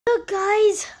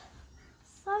Guys,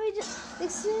 Sabi,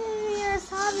 Xavier,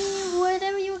 Sabi,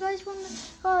 whatever you guys want to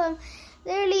call him,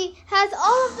 literally has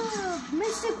all of the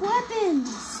mystic weapons.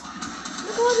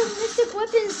 Look at all the mystic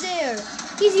weapons there.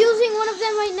 He's using one of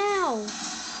them right now.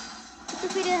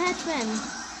 Defeat the henchman.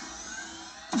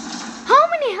 How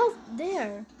many health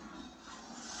there?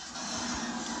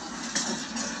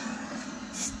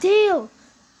 Still,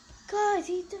 guys,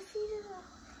 he defeated.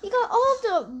 He got all of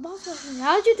the boss weapons.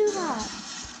 How'd you do that?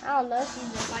 I don't know if he's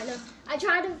a fighter. I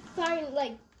tried to find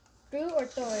like Groot or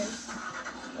Thor's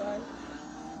one.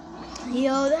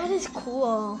 Yo, that is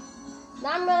cool.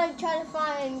 Now I'm gonna try to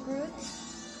find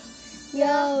Groot's.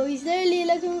 Yo, he's literally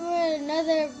looking for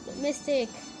another mystic.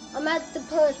 I'm at the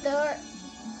put Thor,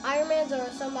 Iron Man's or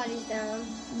somebody's down.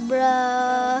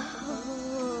 Bruh.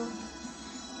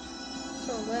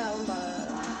 So well, but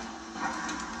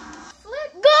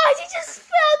flip. Guys, he just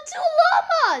fell 2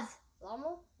 llamas.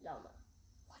 Llama? Llama.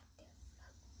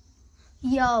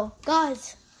 Yo,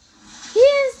 guys, he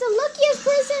is the luckiest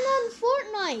person on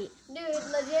Fortnite. Dude,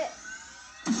 legit.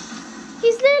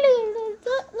 He's literally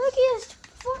the luckiest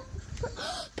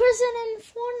person in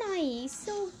Fortnite. He's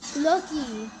so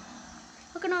lucky.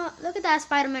 Look at that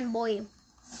Spider-Man boy.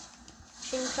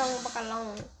 Ching chong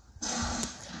bakalong.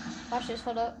 Watch this,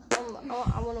 hold up.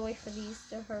 I want to wait for these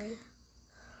to hurry.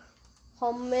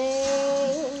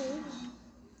 Homie.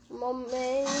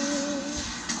 Mommy.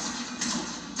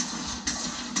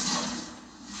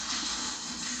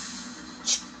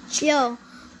 Yo,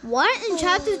 what in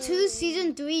chapter 2,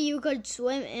 season 3, you could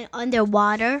swim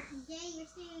underwater? Yeah, you're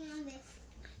standing on this.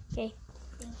 Okay.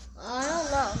 I don't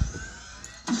know.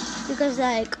 Because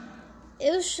like,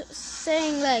 it was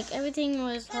saying like everything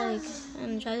was like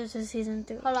in chapter 2, season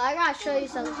 3. Hold on, I gotta show you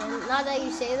something. Now that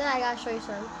you say that, I gotta show you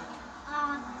something.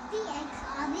 The X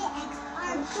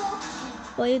are broken.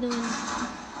 What are you doing?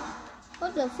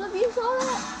 What the flip? You saw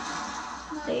that?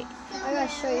 Wait. I gotta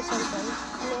show you something.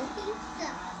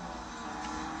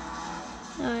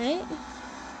 Alright.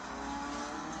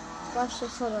 Watch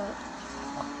this, hold on.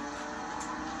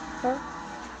 Huh?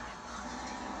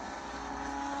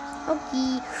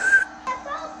 Okay.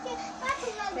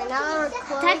 Okay, now that we're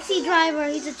close. Taxi driver.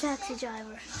 He's a taxi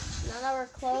driver. Now that we're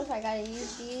close, I gotta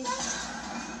use these.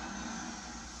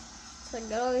 So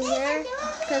go over here.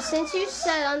 Because since you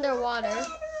said underwater,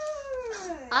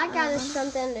 I got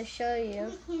something to show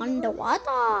you.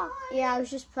 Underwater. Yeah, I was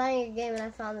just playing a game and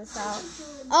I found this out.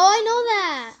 Oh, I know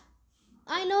that.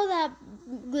 I know that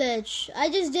glitch. I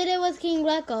just did it with King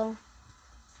Greco.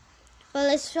 But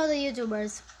let's show the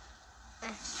YouTubers.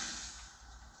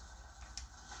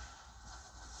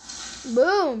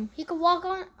 Boom. He could walk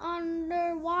on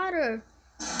underwater.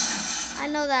 I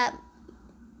know that.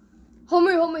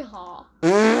 Homie, ha.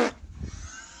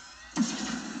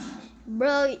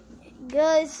 Bro,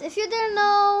 guys, if you didn't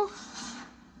know,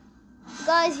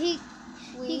 guys, you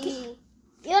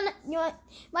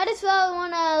might as well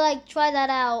wanna like try that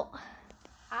out.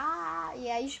 Ah,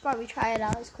 yeah, you should probably try it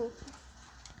out. It's cool.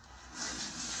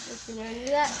 If you never knew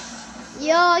that.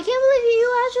 Yo, I can't believe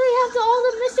you actually have all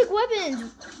the mystic weapons.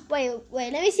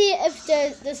 Wait, let me see if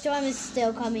the storm is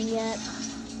still coming yet.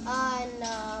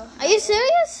 No. Are you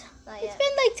serious? Not It's yet.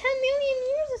 been like 10 million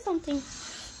years or something.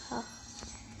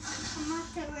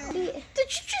 Did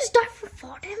you just die from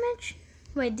fall damage?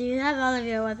 Wait, do you have all of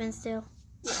your weapons still?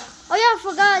 Yeah. Oh yeah, I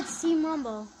forgot. It's Team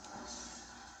Rumble.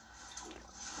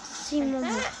 Team Rumble.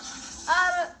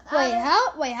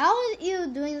 Wait, how are you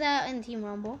doing that in Team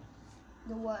Rumble?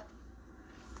 The what?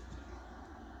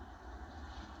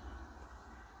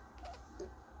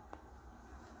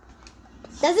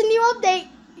 That's a new update.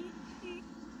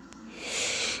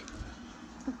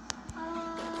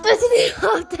 That's a new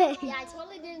update. Yeah, I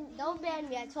totally didn't. Don't ban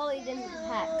me. I totally didn't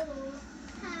hack.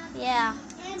 Yeah.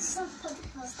 It's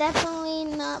definitely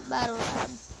not Battle Lab.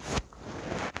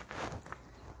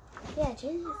 Yeah,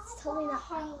 James, it's totally not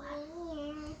Battle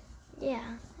Lab.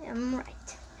 Yeah, I'm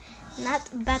right. Not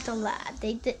Battle Lab.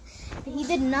 He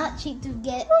did not cheat to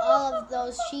get all of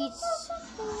those cheats.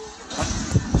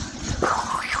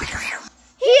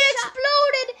 He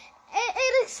exploded.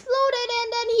 It exploded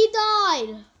and then he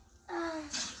died.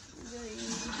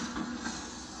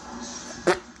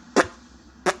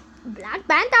 Black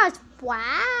Panthers.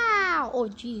 Wow. Oh,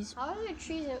 jeez. How are the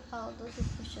trees? Oh, those are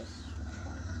bushes.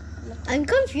 I'm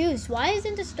confused. Why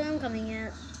isn't the storm coming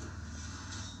yet?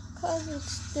 Cause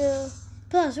it's still.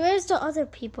 Plus, where's the other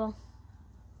people?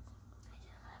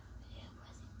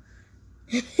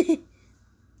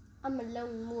 I'm a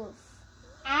lone wolf.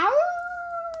 Ow!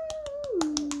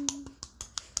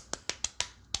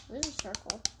 Where's a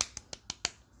circle?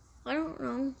 I don't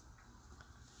know.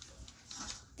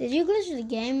 Did you glitch the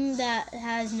game that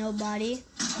has no body?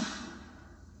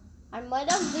 I might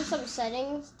have to do some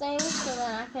settings things so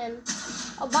that I can.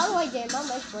 Oh, by the way, Jay, my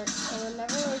mic works. So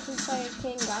whenever we can play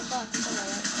King Godzilla, I can play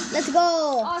it. Let's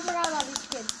go. Oh, I forgot about these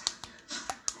kids.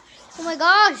 Oh my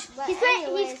gosh. But He's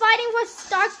anyways. fighting for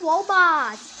Stark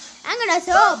robots. I'm gonna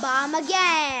throw a bomb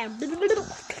again.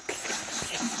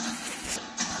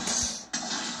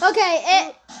 Okay,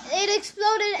 it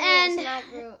exploded and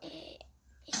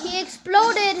he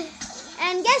exploded.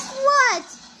 And guess what?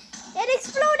 It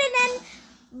exploded and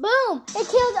boom! It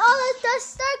killed all of the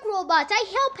Stark robots. I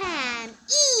help him.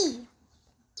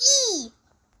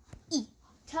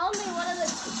 Tell me what of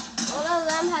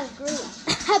them has green.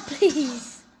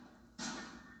 Please.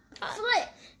 Flip.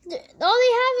 All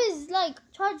they have is like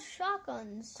charged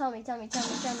shotguns. Tell me.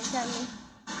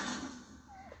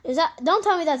 Is that? Don't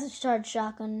tell me that's a charged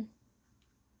shotgun.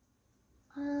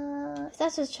 If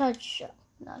that's a charged shotgun.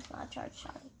 No, it's not a charged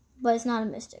shotgun. But it's not a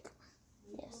mystic.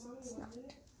 Yes, it's not.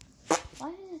 Why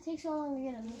does it take so long to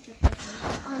get a mystic?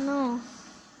 I know.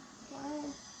 Why?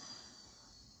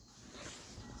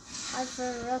 I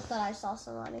for real thought I saw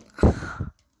somebody.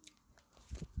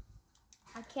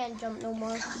 I can't jump no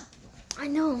more. I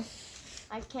know.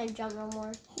 I can't jump no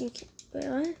more. You can't. Wait,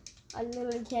 what? I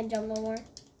literally can't jump no more.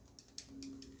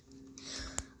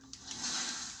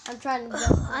 I'm trying to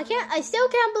jump. I can't. I still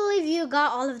can't believe you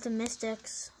got all of the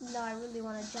mystics. No, I really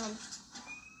want to jump.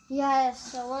 Yes.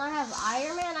 So when I have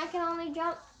Iron Man, I can only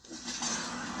jump.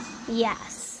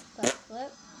 Yes. Like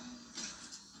flip.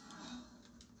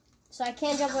 So I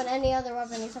can't jump with any other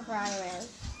weapon except for Iron Man.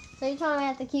 So you told me I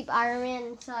have to keep Iron Man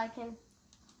until I can.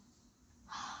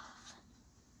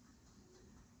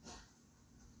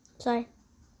 Sorry.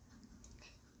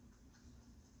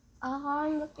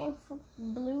 I'm looking for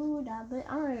blue but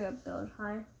I'm ready to build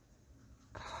high.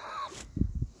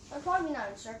 I'm probably not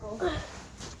in circle.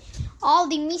 All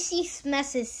the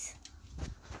messes.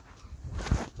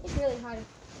 It's really hard.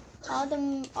 All the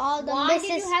Why misses.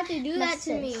 did you have to do that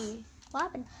to messes. me? What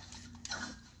happened?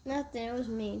 Nothing. It was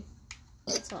mean.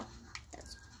 That's all.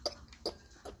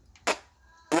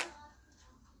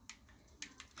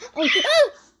 Oh.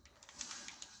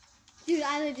 Dude,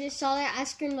 I legit saw that. I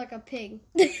screamed like a pig.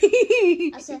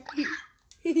 I said,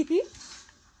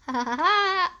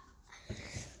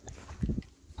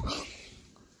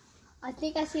 I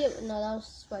think I see it. No, that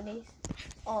was sweaty.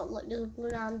 Oh, look, there's blue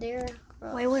down there.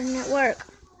 Gross. Why wouldn't it work?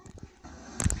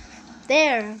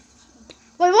 There.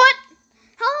 Wait, what?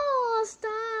 Oh,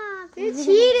 stop. You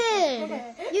cheated.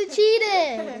 You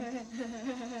cheated.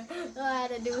 All I had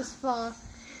to do was fall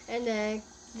and then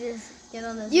just get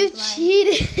on the You zip line.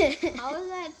 cheated. How was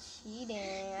that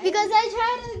cheating? Because I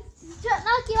tried to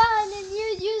knock you out and then you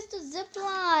used the zip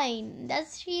line.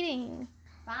 That's cheating.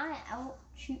 Fine, I won't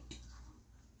shoot.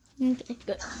 Okay,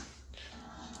 good.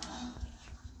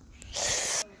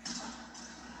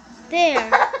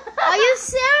 There. Are you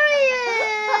serious?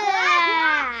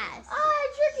 Oh, I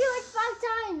tricked you like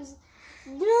 5 times.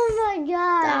 Oh my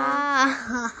god. Ah.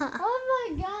 Oh my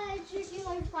god, I tricked you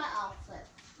like 5. Oh, flip.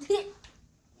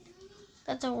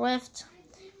 That's a rift.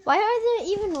 Why are there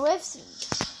even rifts?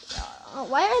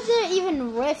 Why are there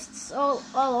even rifts all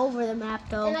over the map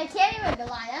though? And I can't even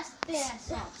lie. That's the thing that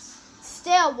sucks.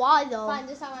 Still, why though? Fine,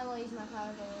 this time I won't use my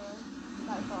powers anymore.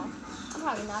 Probably fall. I'm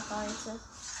probably not going to.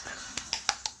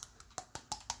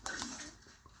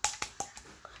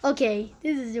 Okay,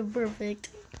 this is perfect.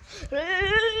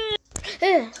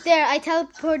 There, I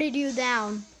teleported you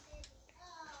down.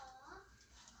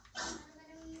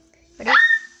 Ready?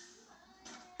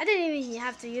 I didn't even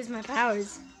have to use my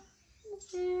powers.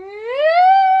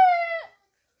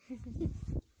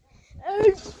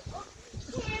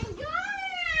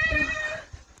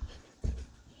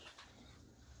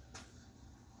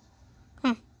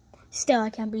 Still, I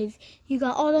can't believe you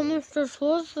got all of Mr.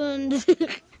 Swordsman.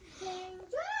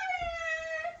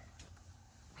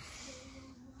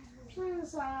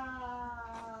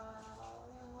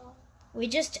 We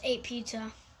just ate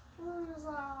pizza.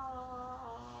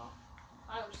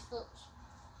 I'm Stitch.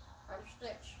 I'm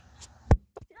Stitch.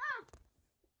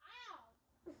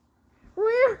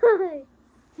 Why?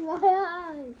 My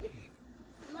eye.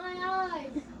 My eye.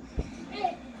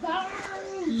 It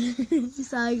burns.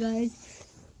 Sorry, guys.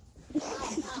 Ow,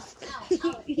 ow,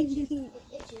 ow. It itches.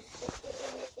 It itches.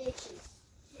 It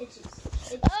itches.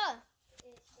 It itches.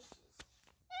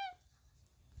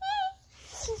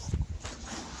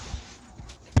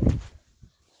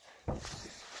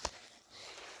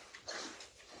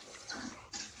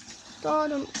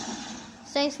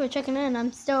 Thanks for checking in.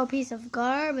 I'm still a piece of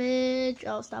garbage.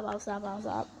 Oh, stop.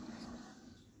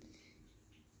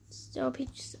 Still a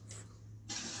piece of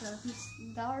still a piece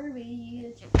of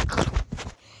garbage.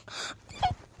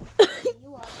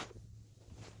 You are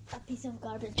a piece of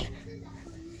garbage.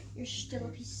 You're still a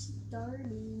piece of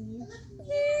garbage.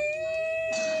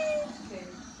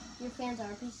 Your fans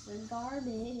are a piece of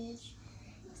garbage.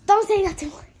 Don't say that to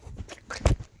me.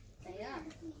 Say that.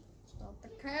 Stop the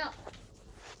crap.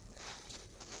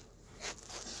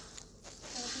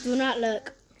 Do not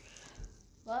look.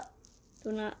 What?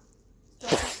 Do not. Stop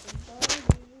the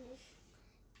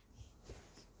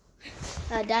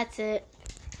garbage. That's it.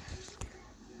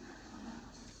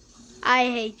 I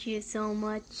hate you so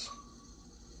much.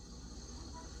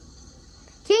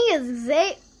 King is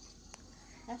Zay.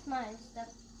 That's my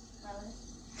stepbrother.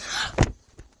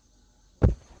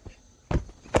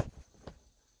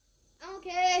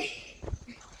 Okay.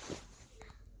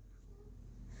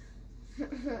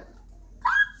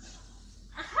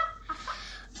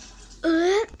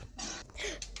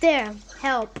 There,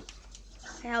 help.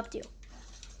 I helped you.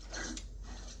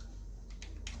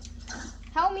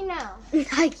 Help me now.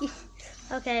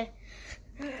 Okay.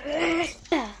 There.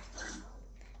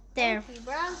 Thank you,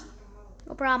 bro.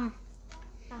 No problem.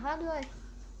 Now how do I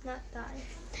not die?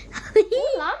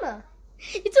 It's Llama.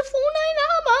 a full 9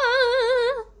 llama.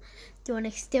 Do you want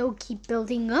to still keep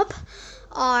building up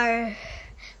or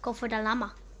go for the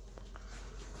llama?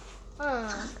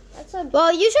 That's a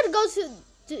Well, you should go to.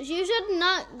 You should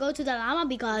not go to the llama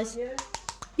because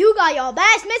you got your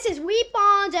best misses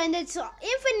weapons and it's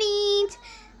infinite.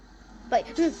 But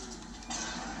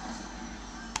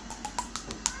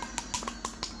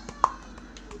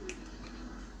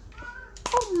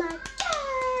oh my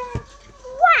god!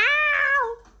 Wow!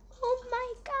 Oh my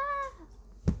god!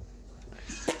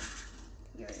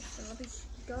 you're still a piece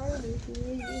of garbage.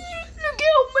 Look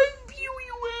how much view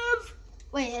you have.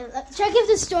 Wait, check if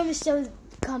the storm is still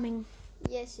coming.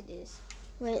 Yes, it is.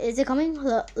 Wait, is it coming?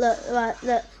 Look.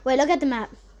 Wait, look at the map.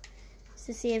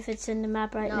 To see if it's in the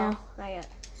map right now. Not yet.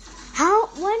 How?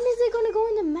 When is it gonna go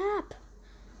in the map?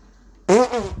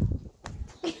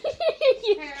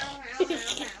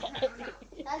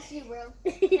 That's you, bro.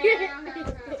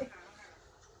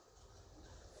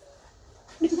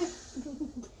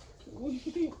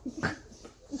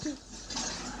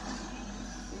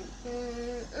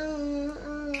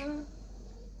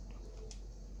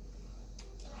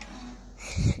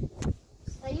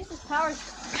 I used this power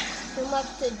too much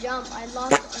to jump. I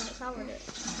lost and powered it.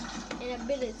 An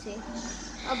ability.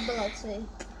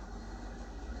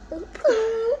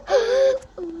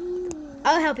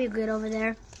 I'll help you get over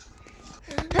there.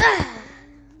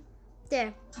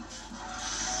 There.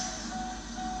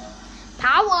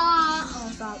 Power! Oh,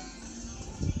 stop.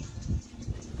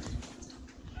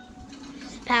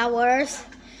 Powers.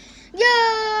 Yeah!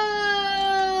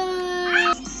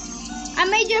 I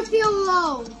made you feel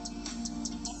low.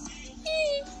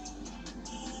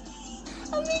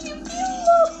 I made you feel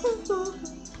low.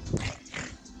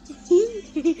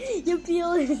 Your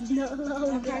feel is not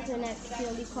low. I'm cracking it.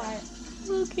 Feel be quiet.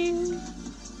 Okay.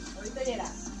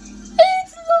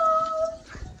 It's low.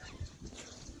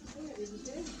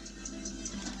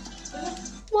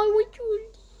 Why would you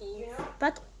leave?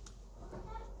 But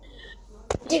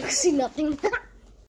you see nothing.